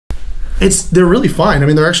They're really fine. I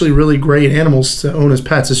mean, they're actually really great animals to own as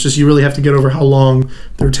pets. It's just you really have to get over how long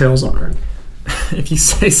their tails are. If you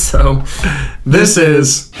say so. This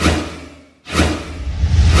is...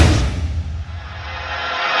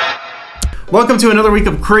 Welcome to another week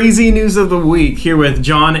of Crazy News of the Week, here with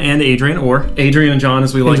John and Adrian, or Adrian and John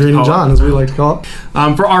as we like to call it. Adrian and John as we like to call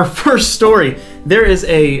it. For our first story, there is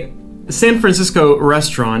a San Francisco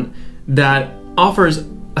restaurant that offers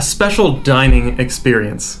a special dining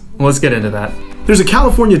experience. Let's get into that. There's a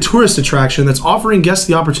California tourist attraction that's offering guests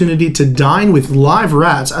the opportunity to dine with live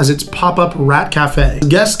rats as its pop-up rat cafe.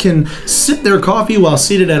 Guests can sip their coffee while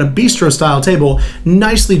seated at a bistro-style table,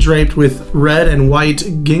 nicely draped with red and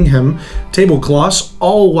white gingham tablecloths,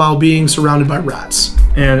 all while being surrounded by rats.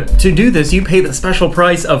 And to do this, you pay the special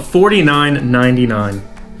price of $49.99.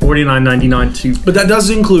 $49.99 too. But that does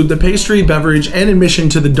include the pastry, beverage, and admission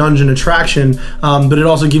to the dungeon attraction, but it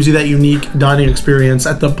also gives you that unique dining experience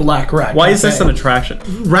at the Black Rat Why Cafe. is this an attraction?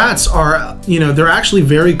 Rats are, they're actually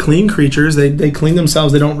very clean creatures. They clean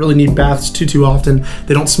themselves. They don't really need baths too often.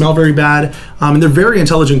 They don't smell very bad, and they're very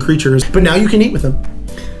intelligent creatures. But now you can eat with them.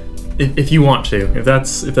 If you want to. If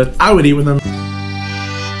that's... I would eat with them.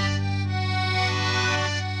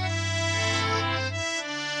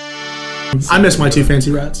 I miss my two fancy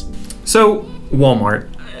rats. So, Walmart.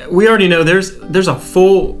 We already know there's a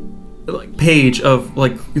full page of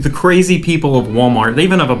the crazy people of Walmart. They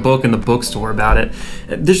even have a book in the bookstore about it.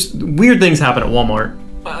 There's weird things happen at Walmart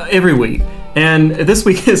every week. And this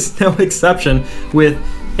week is no exception, with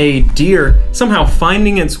a deer somehow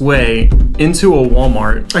finding its way into a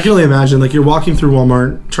Walmart. I can only imagine, you're walking through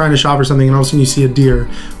Walmart trying to shop or something, and all of a sudden you see a deer.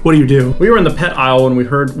 What do? We were in the pet aisle and we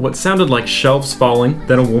heard what sounded like shelves falling,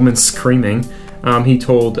 then a woman screaming. He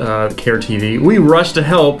told Care TV. We rushed to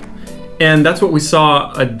help, and that's what we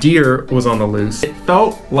saw. A deer was on the loose. It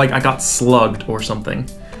felt like I got slugged or something.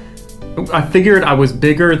 I figured I was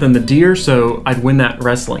bigger than the deer, so I'd win that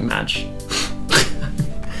wrestling match.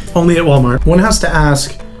 Only at Walmart. One has to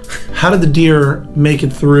ask, how did the deer make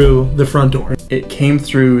it through the front door? It came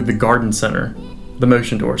through the garden center, the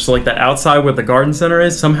motion door. So the outside where the garden center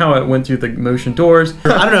is, somehow it went through the motion doors.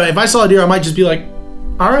 I don't know, if I saw a deer, I might just be like,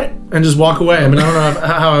 all right, and just walk away. I mean, I don't know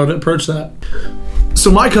how I would approach that.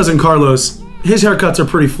 So my cousin Carlos, his haircuts are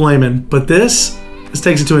pretty flaming, but this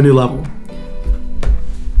takes it to a new level.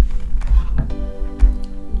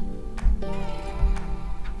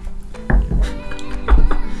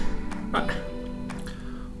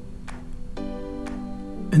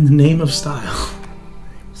 In the name of style.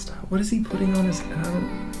 What is he putting on his head?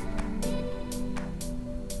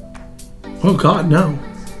 Oh God, no.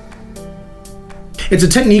 It's a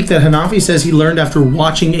technique that Hanafi says he learned after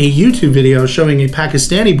watching a YouTube video showing a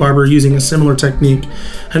Pakistani barber using a similar technique.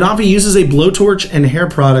 Hanafi uses a blowtorch and hair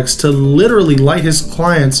products to literally light his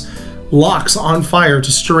clients' locks on fire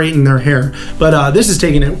to straighten their hair. But this is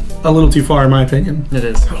taking it a little too far in my opinion. It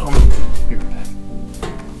is.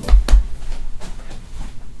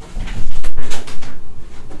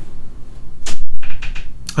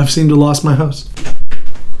 I've seemed to lost my host.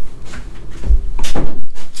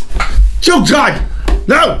 Oh God!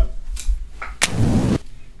 No!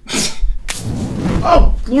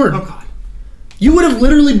 Oh Lord! Oh God! You would have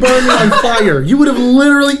literally burned me on fire. You would have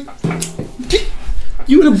literally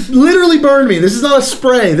burned me. This is not a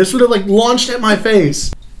spray. This would have launched at my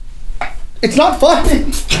face. It's not fun.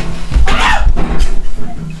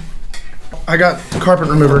 I got carpet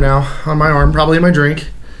remover now on my arm, probably in my drink.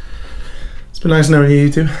 It's been nice knowing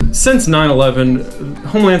you two. Since 9/11,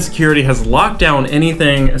 Homeland Security has locked down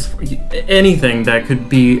anything that could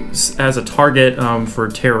be as a target for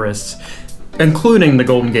terrorists, including the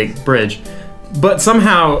Golden Gate Bridge. But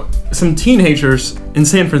somehow, some teenagers in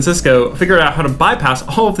San Francisco figured out how to bypass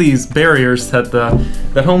all of these barriers that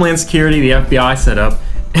that Homeland Security, the FBI set up,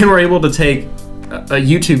 and were able to take a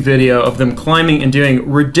YouTube video of them climbing and doing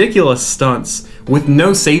ridiculous stunts with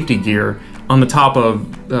no safety gear on the top of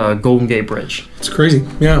Golden Gate Bridge. It's crazy,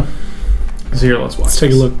 yeah. So here, let's watch. Let's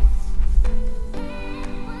take a look.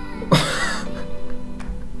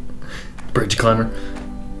 Bridge climber.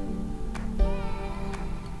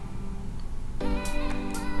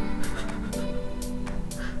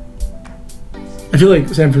 I feel like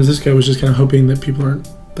San Francisco was just kind of hoping that people aren't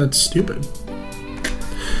that stupid.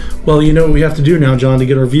 Well, you know what we have to do now, John, to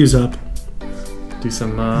get our views up. Do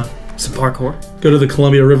some parkour. Go to the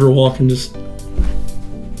Columbia River walk and just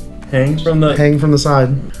hang from the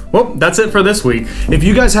side. Well, that's it for this week. If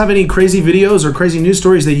you guys have any crazy videos or crazy news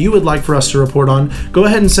stories that you would like for us to report on, go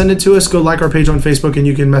ahead and send it to us. Go like our page on Facebook and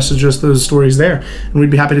you can message us those stories there, and we'd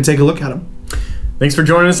be happy to take a look at them. Thanks for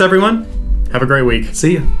joining us, everyone. Have a great week.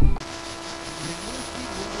 See ya.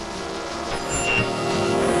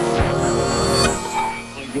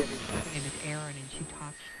 Erin, and she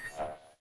talks